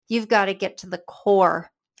You've got to get to the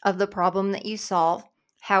core of the problem that you solve,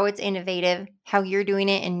 how it's innovative, how you're doing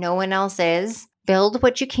it and no one else is. Build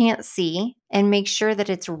what you can't see and make sure that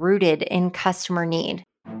it's rooted in customer need.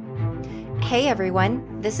 Hey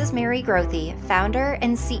everyone, this is Mary Grothe, founder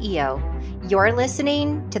and CEO. You're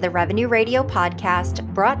listening to the Revenue Radio podcast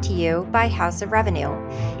brought to you by House of Revenue.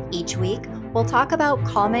 Each week, we'll talk about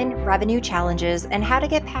common revenue challenges and how to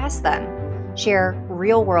get past them, share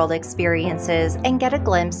real-world experiences, and get a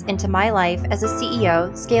glimpse into my life as a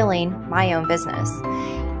CEO scaling my own business.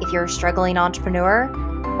 If you're a struggling entrepreneur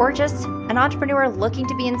or just an entrepreneur looking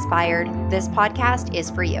to be inspired, this podcast is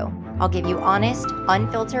for you. I'll give you honest,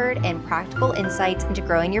 unfiltered, and practical insights into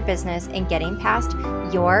growing your business and getting past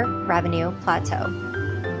your revenue plateau.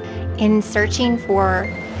 In searching for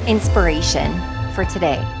inspiration for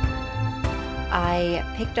today, I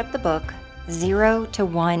picked up the book 0 to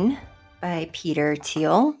 1 by Peter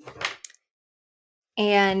Thiel.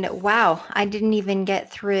 And wow, I didn't even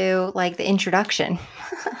get through the introduction.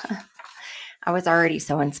 I was already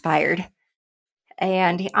so inspired.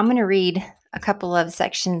 And I'm going to read a couple of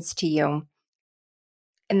sections to you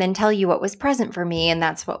and then tell you what was present for me, and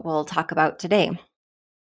that's what we'll talk about today.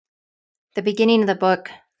 The beginning of the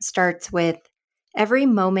book starts with, every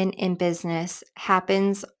moment in business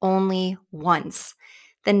happens only once.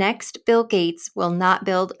 The next Bill Gates will not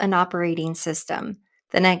build an operating system.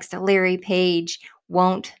 The next Larry Page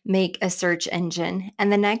won't make a search engine.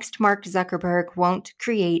 And the next Mark Zuckerberg won't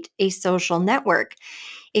create a social network.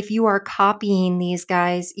 If you are copying these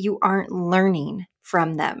guys, you aren't learning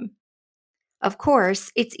from them. Of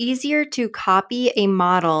course, it's easier to copy a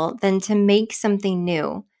model than to make something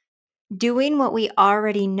new. Doing what we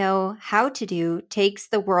already know how to do takes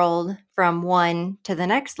the world from one to the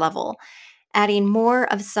next level, adding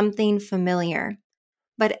more of something familiar.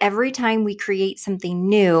 But every time we create something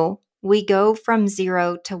new, we go from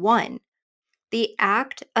 0 to 1. The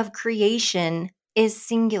act of creation is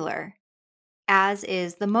singular, as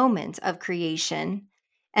is the moment of creation,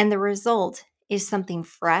 and the result is something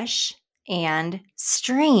fresh and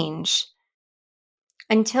strange.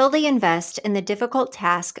 Until they invest in the difficult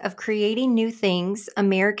task of creating new things,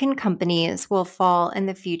 American companies will fall in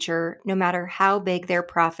the future no matter how big their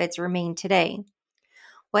profits remain today.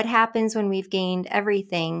 What happens when we've gained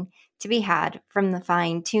everything to be had from the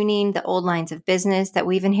fine-tuning the old lines of business that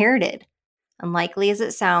we've inherited? Unlikely as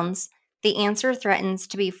it sounds, the answer threatens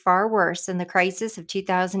to be far worse than the crisis of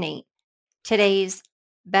 2008. Today's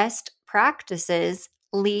best practices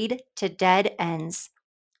lead to dead ends.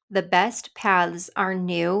 The best paths are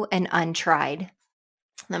new and untried.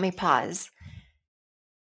 Let me pause.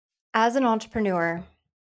 As an entrepreneur,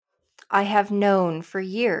 I have known for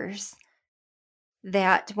years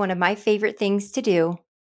that one of my favorite things to do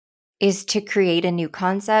is to create a new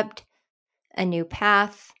concept, a new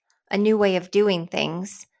path, a new way of doing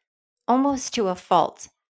things, almost to a fault.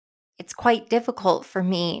 It's quite difficult for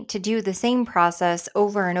me to do the same process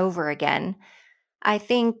over and over again. I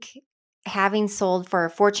think having sold for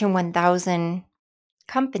a Fortune 1000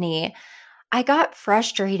 company, I got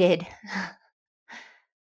frustrated.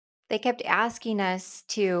 They kept asking us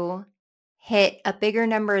to hit a bigger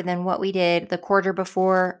number than what we did the quarter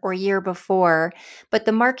before or year before, but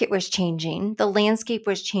the market was changing, the landscape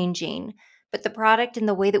was changing, but the product and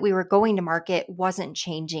the way that we were going to market wasn't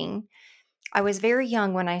changing. I was very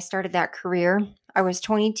young when I started that career. I was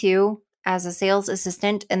 22 as a sales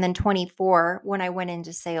assistant and then 24 when I went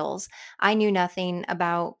into sales. I knew nothing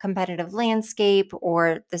about competitive landscape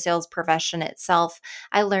or the sales profession itself.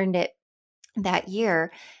 I learned it that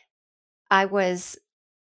year. I was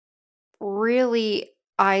really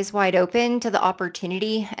eyes wide open to the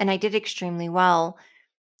opportunity, and I did extremely well.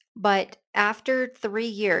 But after 3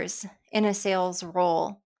 years in a sales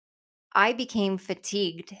role, I became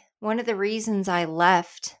fatigued. One of the reasons I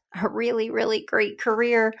left a really, really great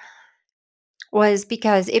career was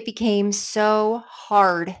because it became so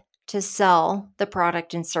hard to sell the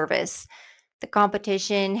product and service. The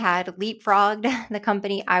competition had leapfrogged the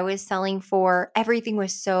company I was selling for. Everything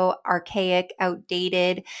was so archaic,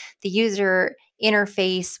 outdated. The user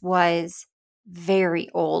interface was very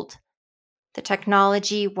old. The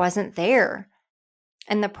technology wasn't there,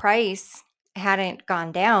 and the price hadn't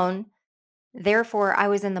gone down. Therefore, I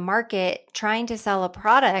was in the market trying to sell a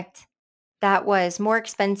product that was more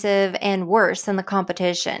expensive and worse than the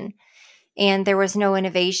competition. And there was no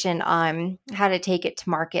innovation on how to take it to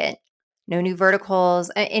market. No new verticals.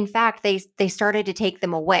 In fact, they started to take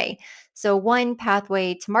them away. So one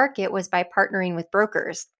pathway to market was by partnering with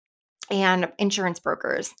brokers, and insurance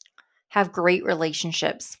brokers have great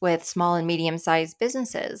relationships with small and medium-sized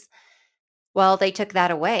businesses. Well, they took that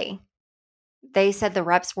away. They said the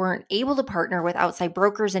reps weren't able to partner with outside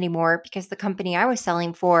brokers anymore because the company I was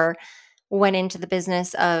selling for went into the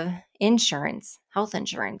business of insurance, health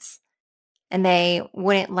insurance, and they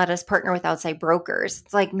wouldn't let us partner with outside brokers.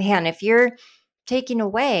 It's like, man, if you're taking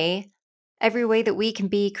away every way that we can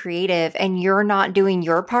be creative and you're not doing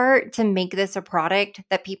your part to make this a product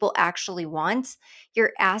that people actually want,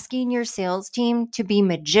 you're asking your sales team to be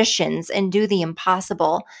magicians and do the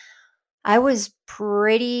impossible. I was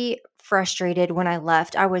pretty frustrated when I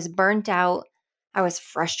left. I was burnt out. I was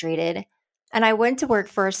frustrated. And I went to work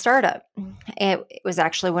for a startup. It was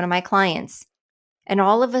actually one of my clients. And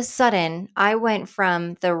all of a sudden, I went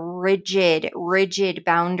from the rigid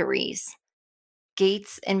boundaries,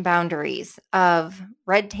 gates and boundaries of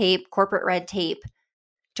red tape, corporate red tape,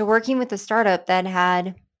 to working with a startup that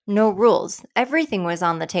had no rules. Everything was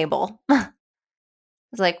on the table. I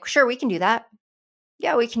was like, sure, we can do that.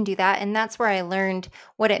 Yeah, we can do that. And that's where I learned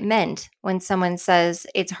what it meant when someone says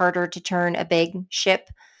it's harder to turn a big ship.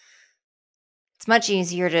 It's much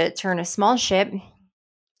easier to turn a small ship.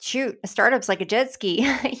 Shoot, a startup's like a jet ski.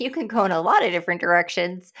 You can go in a lot of different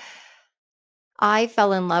directions. I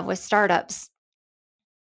fell in love with startups.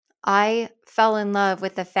 I fell in love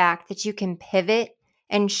with the fact that you can pivot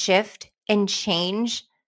and shift and change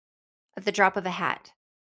at the drop of a hat.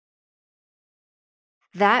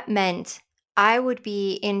 That meant I would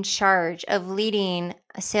be in charge of leading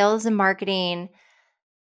a sales and marketing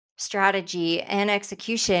strategy and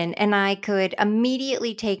execution, and I could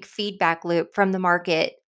immediately take feedback loop from the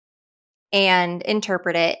market and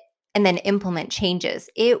interpret it and then implement changes.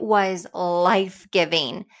 It was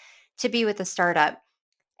life-giving to be with a startup.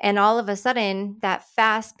 And all of a sudden, that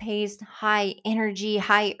fast-paced, high energy,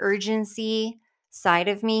 high urgency side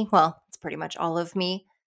of me, well, it's pretty much all of me,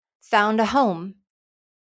 found a home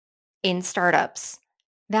in startups.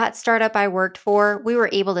 That startup I worked for, we were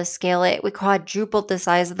able to scale it. We quadrupled the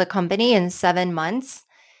size of the company in 7 months.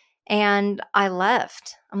 And I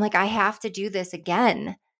left. I'm like, I have to do this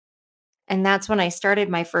again. And that's when I started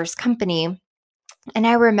my first company. And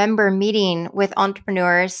I remember meeting with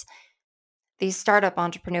entrepreneurs, these startup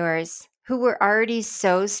entrepreneurs who were already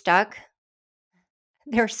so stuck.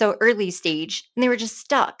 They were so early stage and they were just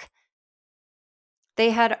stuck.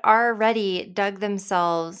 They had already dug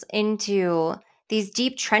themselves into these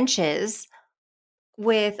deep trenches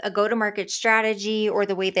with a go-to-market strategy or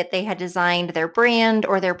the way that they had designed their brand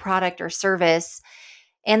or their product or service.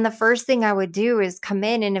 And the first thing I would do is come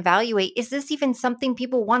in and evaluate, is this even something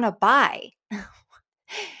people want to buy?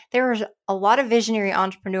 There are a lot of visionary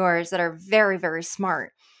entrepreneurs that are very, very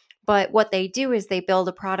smart. But what they do is they build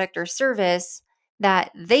a product or service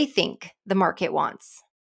that they think the market wants.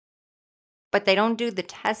 But they don't do the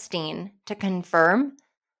testing to confirm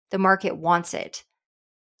the market wants it.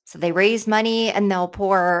 So they raise money and they'll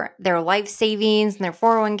pour their life savings and their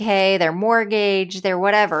 401k, their mortgage, their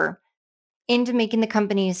whatever into making the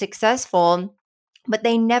company successful, but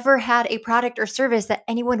they never had a product or service that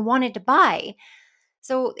anyone wanted to buy.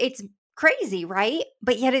 So it's crazy, right?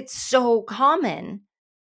 But yet it's so common.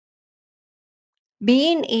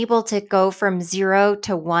 Being able to go from 0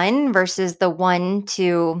 to 1 versus the 1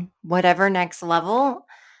 to whatever next level,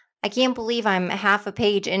 I can't believe I'm half a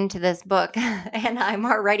page into this book and I'm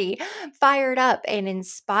already fired up and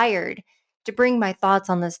inspired to bring my thoughts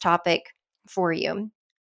on this topic for you.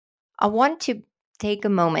 I want to take a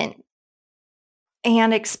moment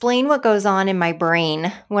and explain what goes on in my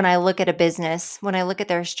brain when I look at a business, when I look at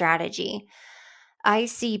their strategy. I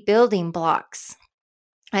see building blocks.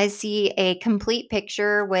 I see a complete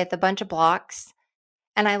picture with a bunch of blocks.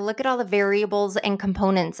 And I look at all the variables and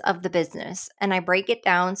components of the business and I break it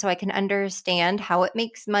down so I can understand how it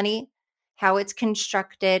makes money, how it's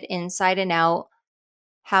constructed inside and out,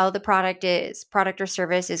 how the product or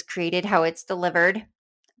service is created, how it's delivered,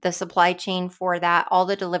 the supply chain for that, all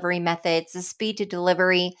the delivery methods, the speed to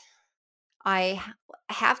delivery. I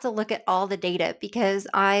have to look at all the data because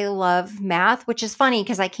I love math, which is funny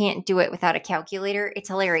because I can't do it without a calculator. It's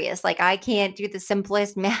hilarious. Like I can't do the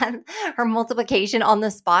simplest math or multiplication on the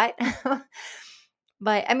spot.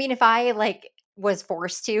 But I mean, if I was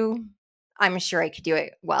forced to, I'm sure I could do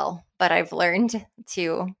it well. But I've learned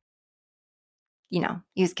to,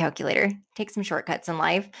 use a calculator, take some shortcuts in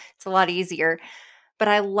life. It's a lot easier. But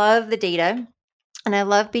I love the data and I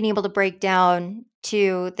love being able to break down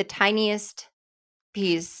to the tiniest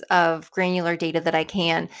piece of granular data that I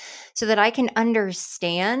can so that I can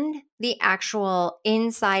understand the actual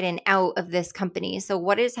inside and out of this company. So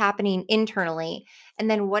what is happening internally and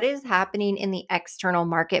then what is happening in the external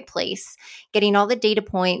marketplace, getting all the data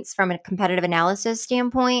points from a competitive analysis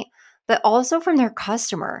standpoint, but also from their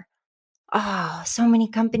customer. Oh, so many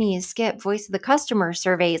companies skip voice of the customer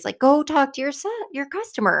surveys. Like, go talk to your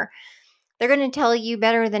customer. They're going to tell you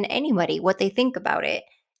better than anybody what they think about it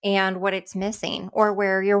and what it's missing or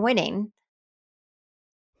where you're winning.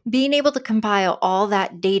 Being able to compile all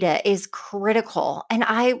that data is critical. And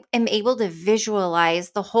I am able to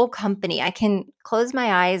visualize the whole company. I can close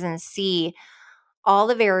my eyes and see all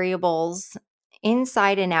the variables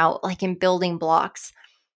inside and out, like in building blocks.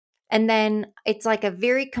 And then it's like a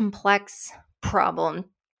very complex problem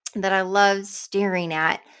that I love staring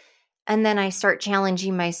at. And then I start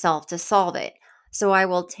challenging myself to solve it. So I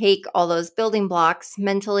will take all those building blocks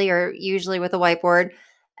mentally or usually with a whiteboard,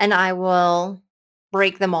 and I will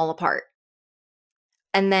break them all apart.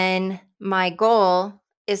 And then my goal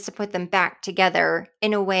is to put them back together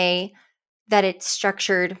in a way that it's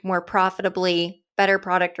structured more profitably, better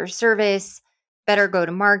product or service, better go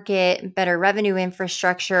to market, better revenue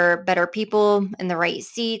infrastructure, better people in the right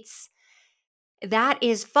seats. That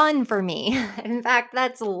is fun for me. In fact,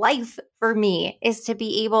 that's life for me, is to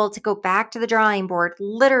be able to go back to the drawing board,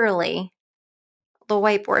 literally. The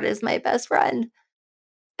whiteboard is my best friend,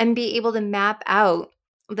 and be able to map out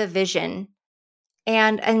the vision.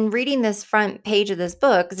 And reading this front page of this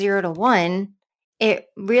book, 0 to 1, it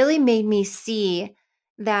really made me see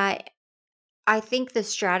that I think the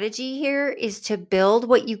strategy here is to build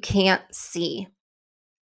what you can't see,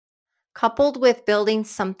 coupled with building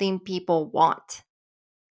something people want.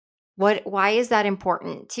 Why is that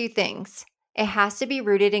important? Two things. It has to be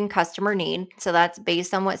rooted in customer need. So that's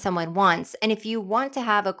based on what someone wants. And if you want to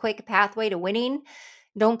have a quick pathway to winning,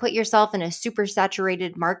 don't put yourself in a super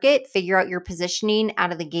saturated market. Figure out your positioning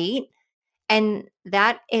out of the gate. And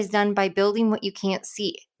that is done by building what you can't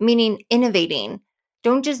see, meaning innovating.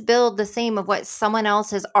 Don't just build the same of what someone else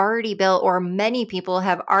has already built or many people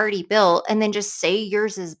have already built and then just say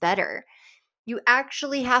yours is better. You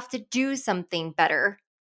actually have to do something better,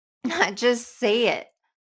 not just say it.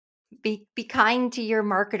 Be kind to your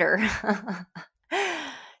marketer.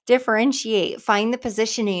 Differentiate, find the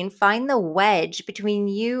positioning, find the wedge between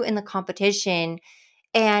you and the competition,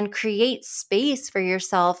 and create space for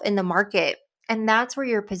yourself in the market. And that's where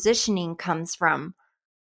your positioning comes from.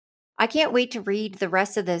 I can't wait to read the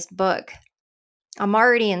rest of this book. I'm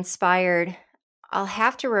already inspired. I'll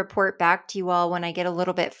have to report back to you all when I get a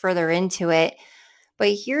little bit further into it.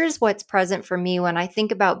 But here's what's present for me when I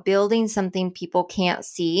think about building something people can't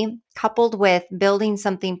see, coupled with building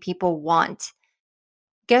something people want.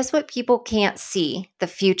 Guess what people can't see? The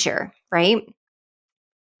future, right?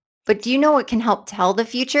 But do you know what can help tell the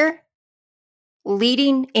future?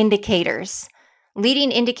 Leading indicators.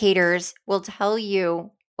 Leading indicators will tell you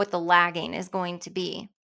what the lagging is going to be.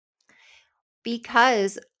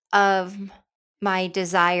 Because of my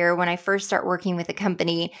desire when I first start working with a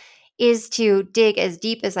company is to dig as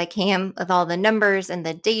deep as I can with all the numbers and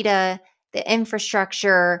the data, the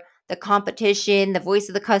infrastructure, the competition, the voice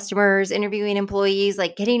of the customers, interviewing employees,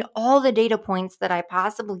 like getting all the data points that I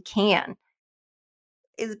possibly can,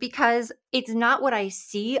 is because it's not what I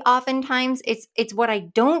see oftentimes, it's what I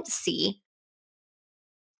don't see.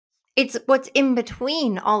 It's what's in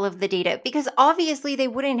between all of the data, because obviously they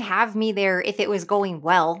wouldn't have me there if it was going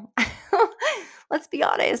well. Let's be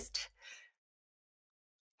honest.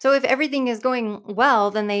 So if everything is going well,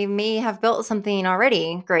 then they may have built something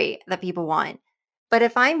already great that people want. But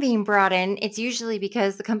if I'm being brought in, it's usually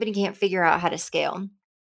because the company can't figure out how to scale.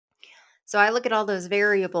 So I look at all those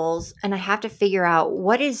variables and I have to figure out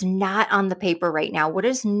what is not on the paper right now. What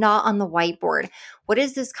is not on the whiteboard? What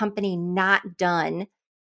is this company not done?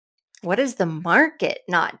 What is the market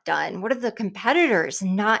not done? What are the competitors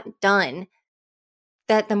not done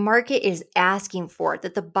that the market is asking for,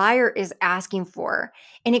 that the buyer is asking for?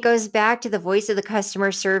 And it goes back to the voice of the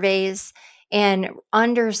customer surveys and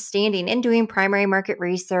understanding and doing primary market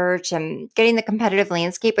research and getting the competitive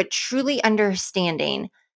landscape, but truly understanding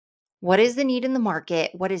what is the need in the market,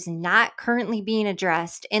 what is not currently being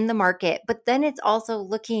addressed in the market. But then it's also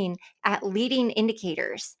looking at leading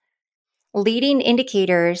indicators. Leading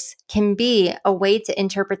indicators can be a way to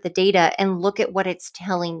interpret the data and look at what it's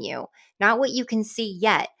telling you, not what you can see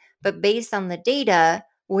yet, but based on the data,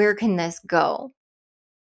 where can this go?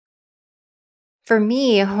 For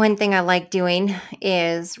me, one thing I like doing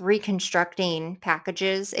is reconstructing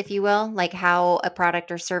packages, if you will, like how a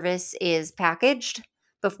product or service is packaged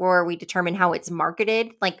before we determine how it's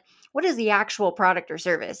marketed. Like, what is the actual product or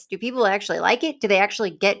service? Do people actually like it? Do they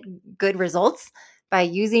actually get good results by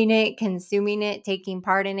using it, consuming it, taking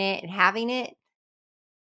part in it, and having it?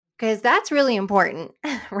 Because that's really important,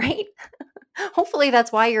 right? Hopefully,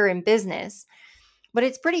 that's why you're in business. But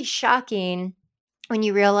it's pretty shocking when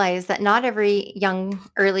you realize that not every young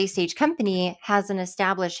early stage company has an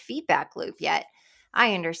established feedback loop yet.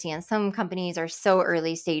 I understand some companies are so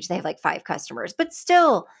early stage, they have like 5 customers, but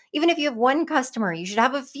still, even if you have 1 customer, you should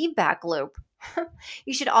have a feedback loop.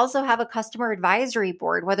 You should also have a customer advisory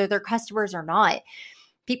board, whether they're customers or not.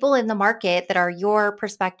 People in the market that are your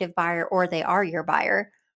prospective buyer or they are your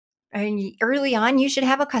buyer. And early on, you should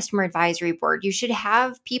have a customer advisory board. You should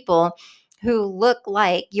have people who look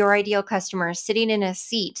like your ideal customer sitting in a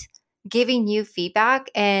seat, giving you feedback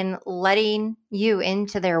and letting you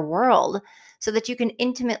into their world so that you can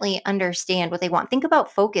intimately understand what they want. Think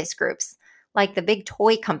about focus groups like the big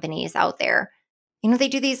toy companies out there. They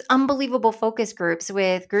do these unbelievable focus groups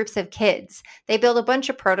with groups of kids. They build a bunch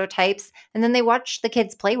of prototypes and then they watch the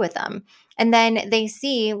kids play with them. And then they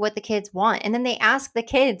see what the kids want. And then they ask the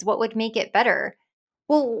kids what would make it better.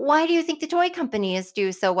 Well, why do you think the toy companies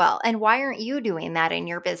do so well? And why aren't you doing that in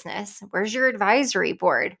your business? Where's your advisory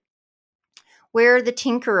board? Where are the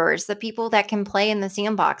tinkerers, the people that can play in the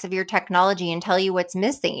sandbox of your technology and tell you what's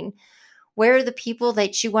missing? Where are the people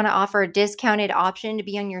that you want to offer a discounted option to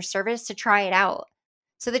be on your service to try it out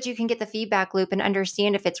so that you can get the feedback loop and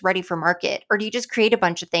understand if it's ready for market? Or do you just create a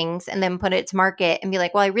bunch of things and then put it to market and be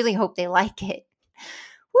like, well, I really hope they like it?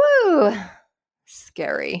 Woo,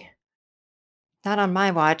 scary. Not on my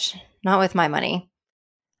watch, not with my money.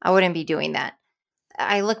 I wouldn't be doing that.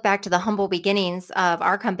 I look back to the humble beginnings of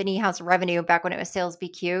our company, House of Revenue, back when it was Sales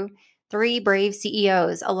BQ. 3 brave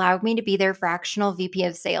CEOs allowed me to be their fractional VP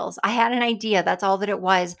of sales. I had an idea, that's all that it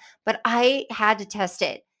was, but I had to test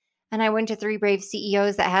it. And I went to 3 brave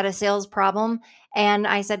CEOs that had a sales problem. And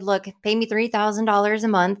I said, look, pay me $3,000 a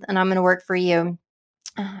month and I'm going to work for you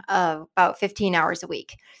about 15 hours a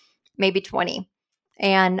week, maybe 20.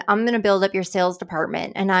 And I'm going to build up your sales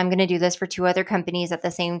department. And I'm going to do this for 2 other companies at the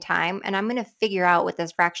same time. And I'm going to figure out what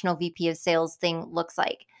this fractional VP of sales thing looks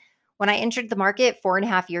like. When I entered the market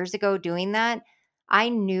 4.5 years ago doing that, I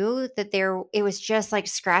knew that it was just like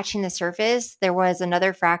scratching the surface. There was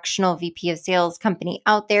another fractional VP of sales company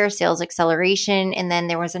out there, Sales Acceleration. And then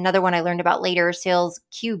there was another one I learned about later, Sales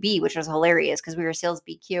QB, which was hilarious because we were Sales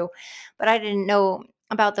BQ. But I didn't know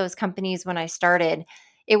about those companies when I started.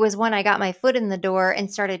 It was when I got my foot in the door and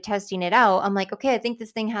started testing it out. I'm like, okay, I think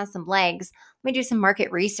this thing has some legs. Let me do some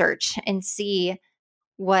market research and see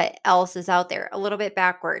what else is out there. A little bit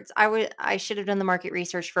backwards. I should have done the market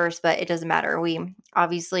research first, but it doesn't matter. We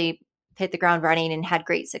obviously hit the ground running and had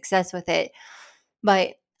great success with it.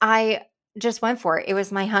 But I just went for it. It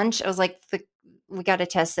was my hunch. I was like, we got to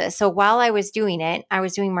test this. So while I was doing it, I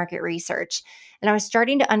was doing market research and I was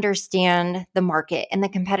starting to understand the market and the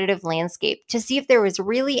competitive landscape to see if there was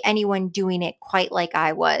really anyone doing it quite like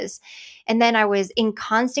I was. And then I was in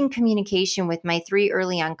constant communication with my 3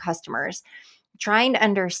 early on customers, trying to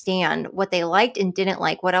understand what they liked and didn't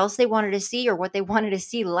like, what else they wanted to see or what they wanted to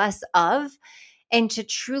see less of, and to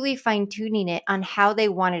truly fine tuning it on how they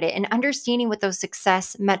wanted it and understanding what those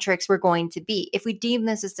success metrics were going to be. If we deem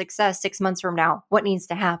this a success 6 months from now, what needs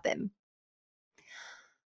to happen?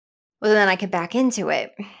 Well, then I could back into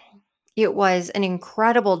it. It was an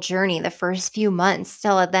incredible journey the first few months.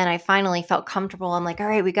 Till then I finally felt comfortable. I'm like, all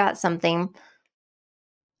right, we got something.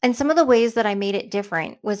 And some of the ways that I made it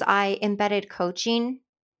different was I embedded coaching,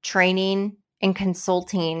 training, and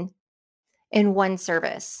consulting in one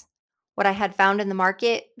service. What I had found in the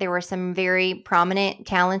market, there were some very prominent,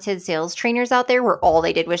 talented sales trainers out there where all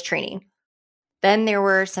they did was training. Then there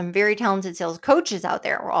were some very talented sales coaches out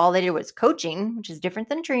there where all they did was coaching, which is different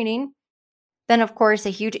than training. Then, of course, a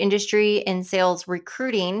huge industry in sales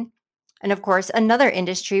recruiting. And of course, another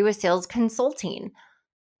industry was sales consulting.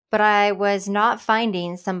 But I was not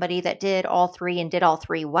finding somebody that did all 3 and did all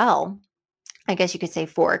 3 well. I guess you could say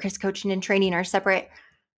 4 because coaching and training are separate.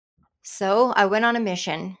 So I went on a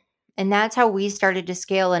mission. And that's how we started to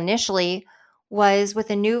scale initially, was with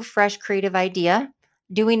a new, fresh, creative idea,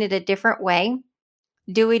 doing it a different way,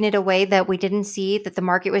 doing it a way that we didn't see that the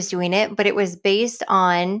market was doing it, but it was based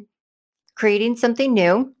on creating something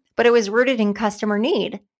new, but it was rooted in customer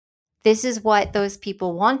need. This is what those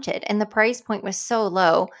people wanted. And the price point was so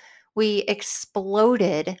low. We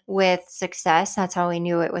exploded with success. That's how we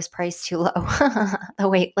knew it was priced too low, the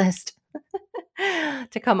wait list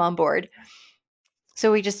to come on board.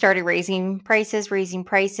 So we just started raising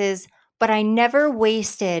prices, but I never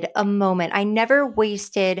wasted a moment. I never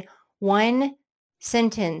wasted one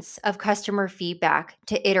sentence of customer feedback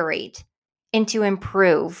to iterate and to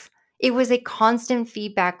improve. It was a constant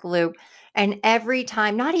feedback loop. And every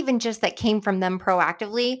time, not even just that came from them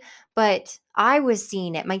proactively, but I was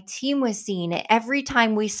seeing it. My team was seeing it. Every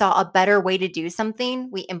time we saw a better way to do something,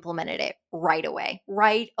 we implemented it right away,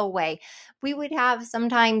 right away. We would have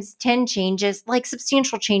sometimes 10 changes, like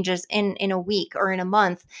substantial changes in a week or in a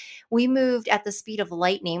month. We moved at the speed of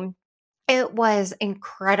lightning. It was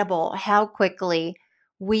incredible how quickly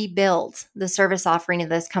we built the service offering of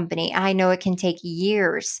this company. I know it can take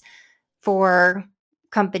years for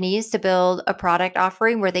companies to build a product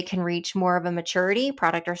offering where they can reach more of a maturity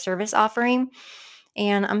product or service offering.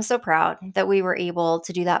 And I'm so proud that we were able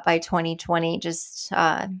to do that by 2020, just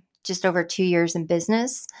over 2 years in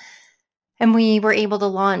business. And we were able to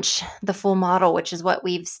launch the full model, which is what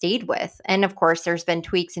we've stayed with. And of course, there's been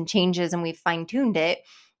tweaks and changes and we've fine-tuned it,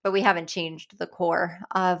 but we haven't changed the core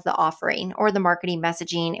of the offering or the marketing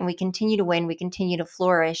messaging. And we continue to win, we continue to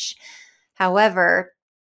flourish. However,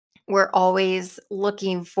 we're always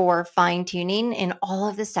looking for fine-tuning in all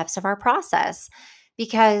of the steps of our process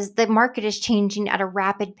because the market is changing at a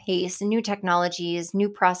rapid pace. New technologies, new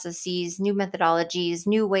processes, new methodologies,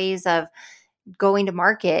 new ways of going to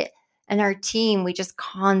market. And our team, we just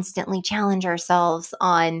constantly challenge ourselves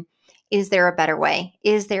on, is there a better way?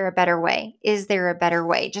 Is there a better way? Is there a better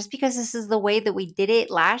way? Just because this is the way that we did it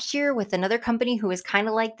last year with another company who was kind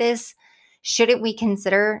of like this, shouldn't we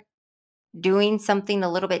consider doing something a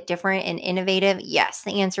little bit different and innovative? Yes.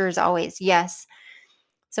 The answer is always yes.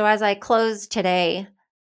 So as I close today,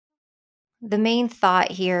 the main thought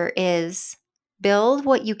here is build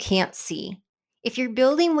what you can't see. If you're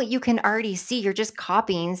building what you can already see, you're just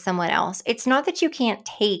copying someone else. It's not that you can't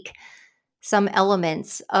take some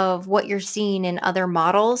elements of what you're seeing in other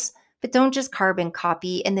models, but don't just carbon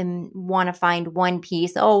copy and then want to find one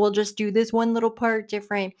piece. Oh, we'll just do this one little part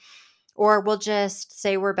different. Or we'll just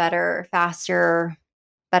say we're better, faster,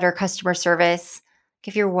 better customer service.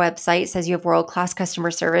 If your website says you have world-class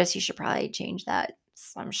customer service, you should probably change that.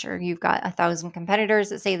 So I'm sure you've got 1,000 competitors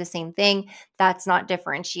that say the same thing. That's not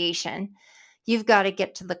differentiation. You've got to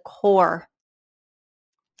get to the core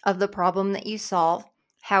of the problem that you solve,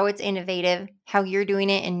 how it's innovative, how you're doing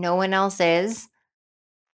it and no one else is.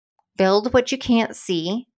 Build what you can't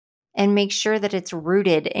see and make sure that it's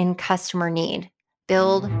rooted in customer need.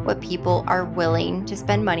 Build what people are willing to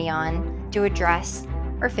spend money on to address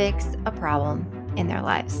or fix a problem in their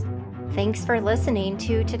lives. Thanks for listening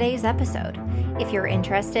to today's episode. If you're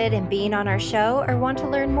interested in being on our show or want to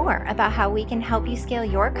learn more about how we can help you scale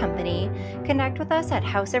your company, connect with us at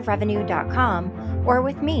houseofrevenue.com or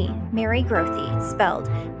with me, Mary Grothe, spelled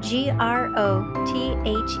Grothe,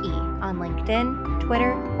 on LinkedIn,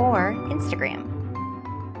 Twitter, or Instagram.